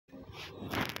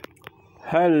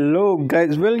Hello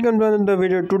guys, welcome to another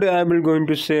video. Today I will going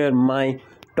to share my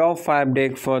top 5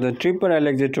 deck for the triple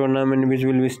Elixir tournament, which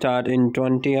will be start in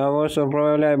 20 hours. So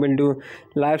probably I will do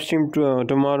live stream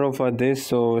tomorrow for this,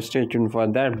 so stay tuned for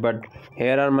that. But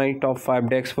here are my top 5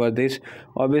 decks for this.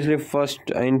 Obviously first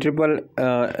in triple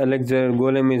Elixir,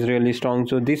 Golem is really strong,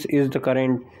 so this is the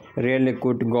current really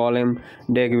good Golem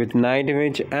deck with Night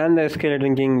Witch and the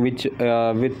Skeleton King, which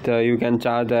you can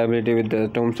charge the ability with the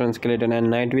Tombstone Skeleton and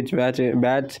Night Witch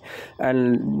bats,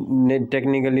 and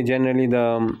technically generally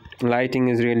the lighting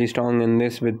is really strong in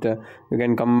this. With you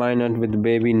can combine it with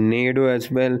Baby Nado as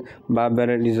well. Barb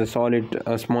Barrel is a solid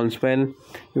small spell.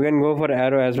 You can go for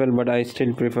Arrow as well, but I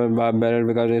still prefer Barb Barrel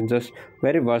because it's just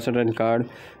very versatile card.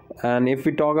 And if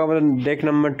we talk about deck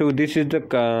number 2, this is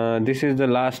the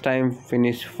last time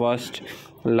finished first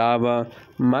lava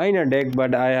minor deck,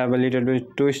 but I have a little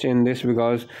bit twist in this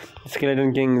because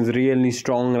Skeleton King is really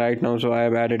strong right now, so I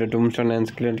have added a Tombstone and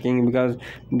Skeleton King because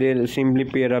they simply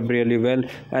pair up really well,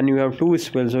 and you have two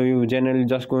spells, so you generally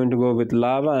just going to go with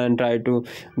lava and try to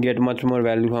get much more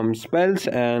value from spells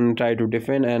and try to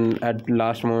defend, and at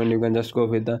last moment you can just go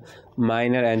with the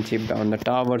minor and chip down the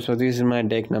tower. So this is my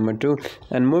deck number 2.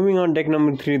 And moving on, deck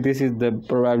number 3, this is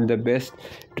probably the best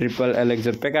triple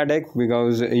Elixir Pekka deck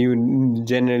because you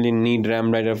generally need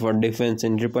Ram Rider for defense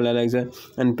in triple Elixir,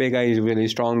 and Pekka is really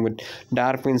strong with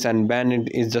Dark Prince and Bandit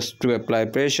is just to apply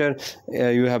pressure.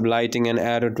 You have lighting and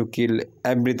arrow to kill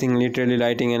everything. Literally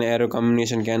lighting and arrow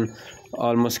combination can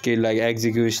almost kill like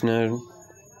Executioner.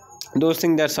 Those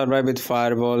things that survive with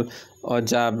fireball or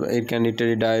jab, it can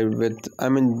literally die with,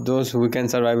 those who can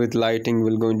survive with lighting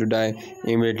will going to die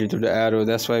immediately to the arrow.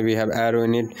 That's why we have arrow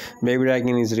in it. Baby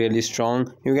Dragon is really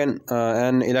strong. You can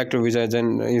and Electro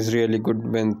Vision is really good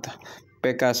with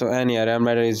Pekka. So and yeah, Ram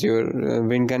Rider is your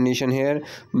win condition here,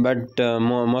 but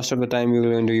most of the time you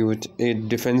are going to use it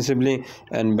defensively,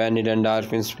 and Bandit and Dark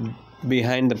Prince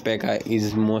behind the Pekka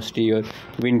is mostly your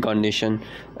win condition.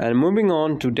 And moving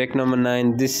on to deck number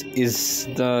 9, this is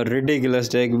the ridiculous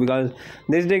deck because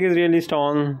this deck is really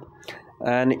strong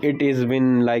and it is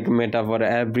win like meta for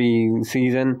every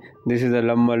season. This is the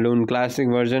Lumber Loon classic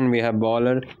version. We have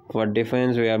Baller for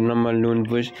defense, we have Lumber Loon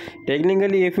push.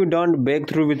 Technically if you don't break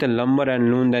through with a Lumber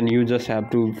and Loon, then you just have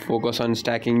to focus on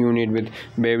stacking unit with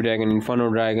Baby Dragon,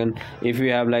 Inferno Dragon. If you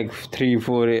have like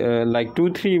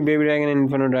 2-3 Baby Dragon and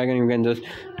Inferno Dragon, you can just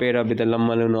pair up with a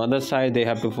Lumber Loon. On the other side they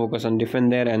have to focus on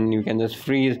defend there, and you can just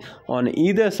freeze on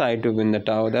either side to win the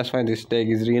tower. That's why this deck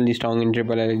is really strong in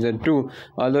triple Elixir too,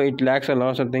 although it lacks a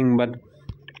lot of things. But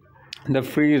the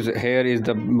freeze here is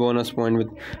the bonus point. With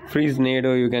freeze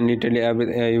Nado, you can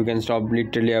literally you can stop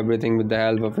literally everything with the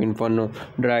help of Inferno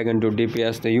Dragon to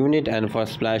DPS the unit, and for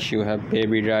splash you have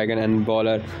Baby Dragon and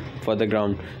Baller for the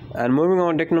ground. And moving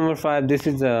on, deck number 5, this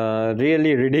is a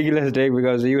really ridiculous deck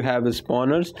because you have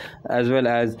spawners as well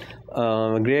as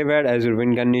graveyard as your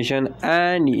win condition,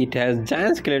 and it has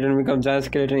Giant Skeleton because Giant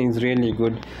Skeleton is really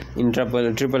good in triple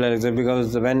Elixir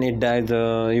because when it dies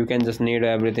you can just need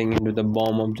everything into the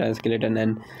bomb of Giant Skeleton,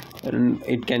 and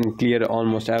it can clear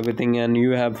almost everything. And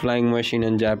you have Flying Machine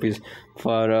and Jappies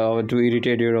for to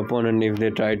irritate your opponent if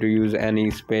they try to use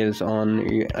any spells on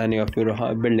any of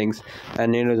your buildings,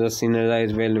 and it just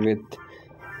synergize well with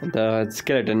the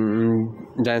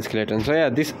Giant Skeleton. So yeah,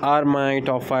 these are my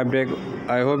top 5 deck.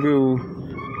 I hope you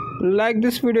like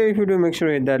this video. If you do, make sure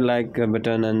to hit that like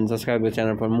button and subscribe to the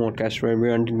channel for more cash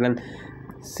review. Until then,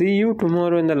 see you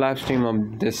tomorrow in the live stream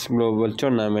of this global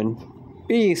tournament.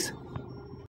 Peace.